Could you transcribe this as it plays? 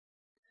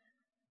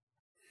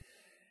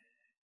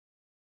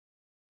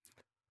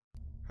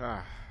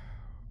Ah,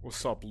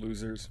 what's up,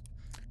 losers?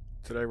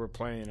 Today we're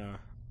playing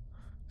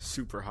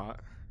Superhot,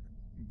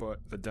 but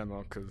the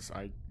demo because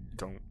I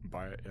don't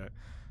buy it yet.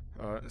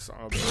 So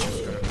I'll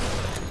just gonna...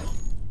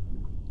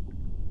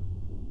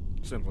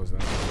 Simple as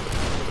that.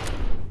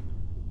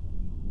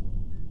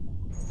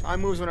 I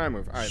moves when I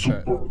move. Alright,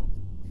 bet.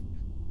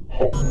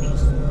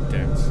 Just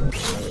dance.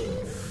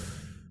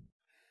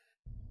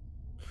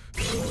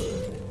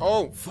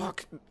 Oh,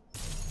 fuck!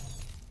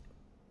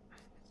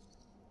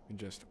 And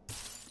just...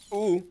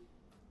 Ooh!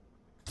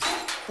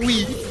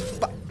 Wee!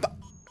 Ba, ba.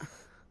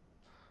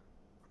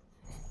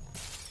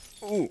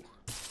 Ooh!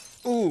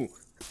 Ooh!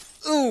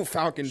 Ooh!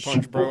 Falcon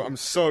punch, bro. I'm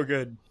so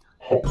good.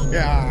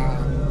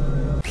 Yeah!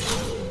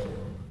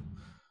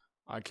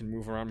 I can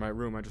move around my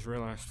room. I just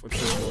realized. What's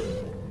this for?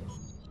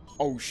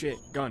 Oh shit!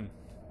 Gun.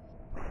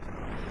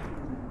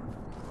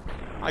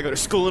 I go to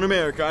school in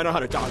America. I know how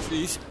to dodge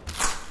these.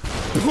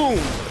 Boom!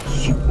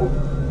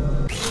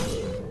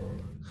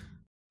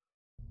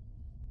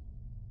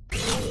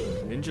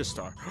 Ninja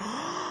star.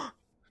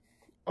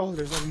 Oh,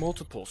 there's like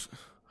multiples.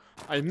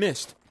 I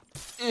missed.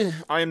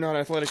 I am not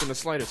athletic in the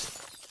slightest.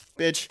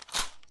 Bitch.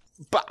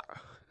 Bah.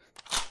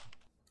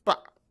 Bah.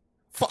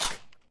 Fuck.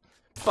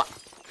 Bah.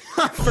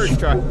 First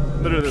try.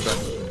 Literally the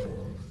best.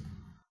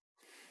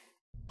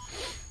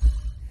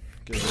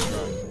 Give it a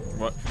try.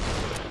 What?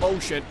 Oh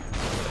shit.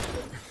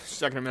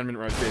 Second Amendment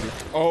rights, baby.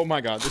 Oh my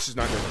god, this is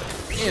not good.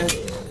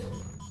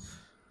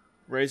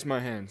 Raise my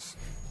hands.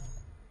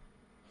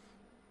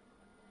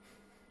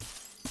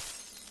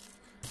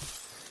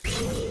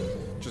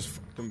 Just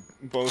fuck them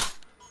both.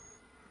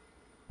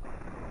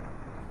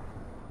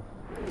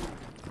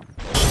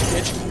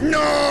 Bitch.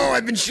 No!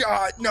 I've been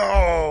shot!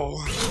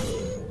 No!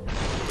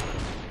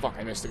 Fuck,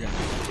 I missed again.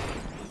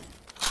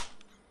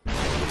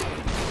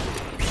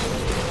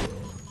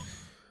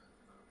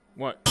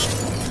 What?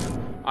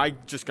 I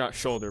just got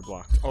shoulder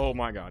blocked. Oh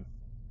my god.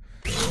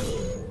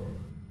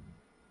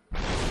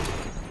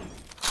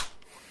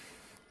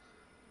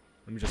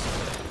 Let me just...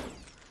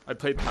 I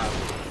played paddle.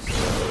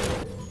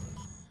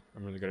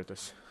 I'm really good at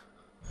this.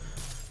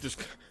 Just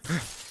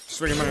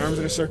swinging my arms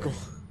in a circle.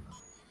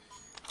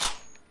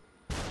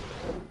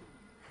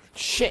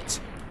 Shit!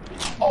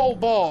 Oh,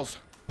 balls!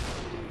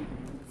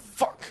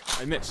 Fuck!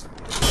 I missed.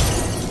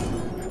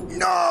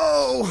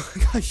 No!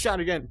 I shot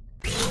again.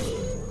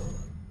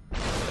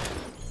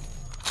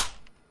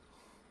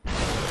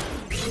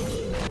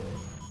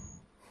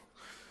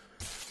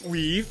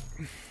 Weave.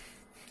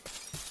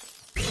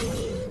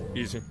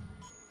 Easy.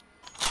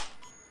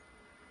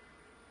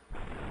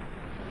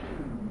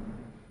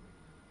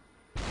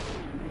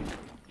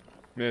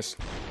 Miss.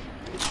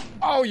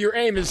 Oh, your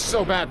aim is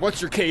so bad.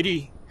 What's your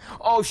KD?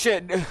 Oh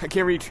shit, I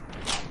can't reach.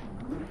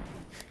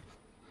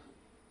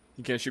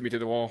 You can't shoot me through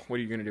the wall. What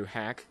are you gonna do?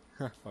 Hack?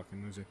 Huh,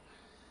 fucking loser.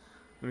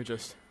 Let me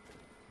just...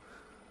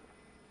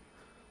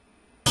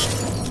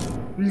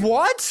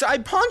 What? I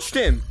punched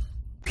him!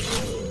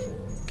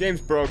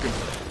 Game's broken.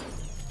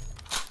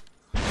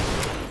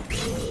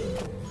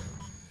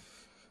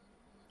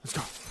 Let's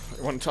go.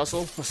 You want to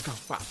tussle? Let's go.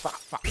 Bah, bah,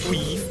 bah.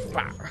 Weave.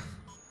 Bah.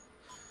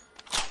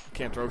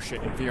 Can't throw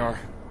shit in VR.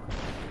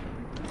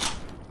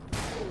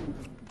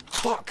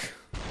 Fuck.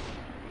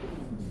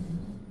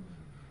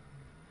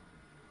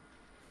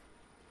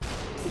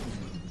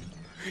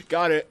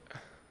 Got it.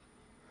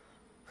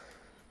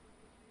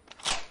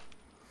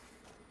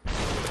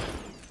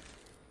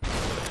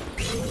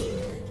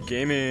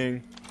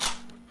 Gaming.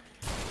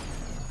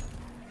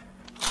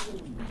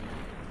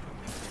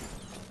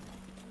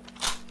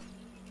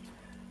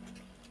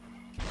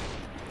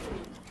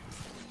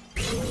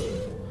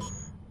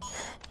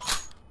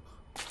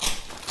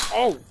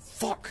 Oh,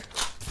 fuck.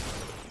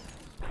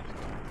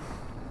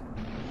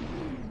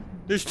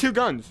 There's two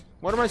guns.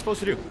 What am I supposed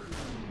to do?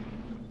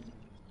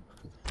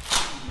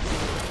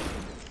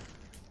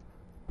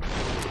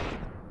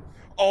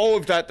 Oh,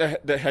 if that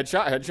the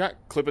headshot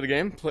clip of the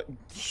game.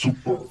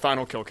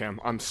 Final kill cam.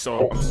 I'm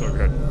so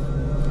good.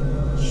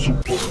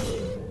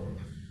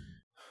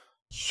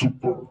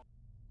 Super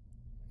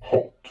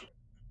hot.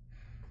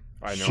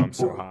 I know I'm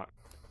so hot.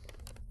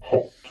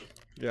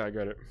 Yeah, I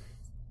got it.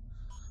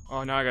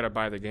 Oh, now I gotta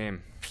buy the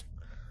game.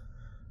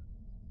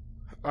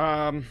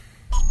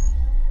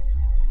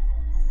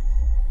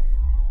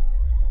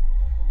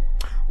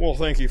 Well,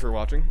 thank you for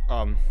watching.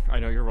 I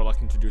know you're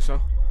reluctant to do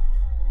so.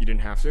 You didn't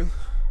have to,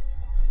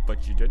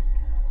 but you did.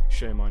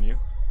 Shame on you.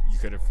 You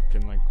could have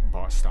fucking, like,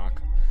 bought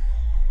stock.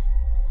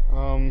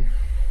 I'm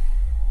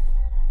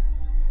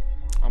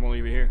gonna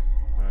leave it here.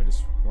 I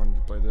just wanted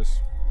to play this.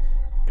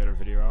 Get a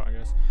video out, I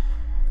guess.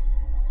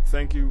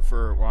 Thank you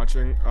for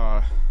watching.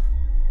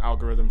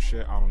 Algorithm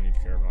shit, I don't need to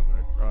care about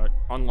that.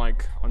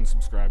 Unlike,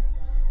 unsubscribe.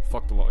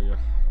 Fuck the lot of you.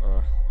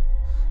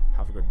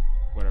 Have a good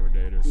whatever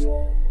day it is.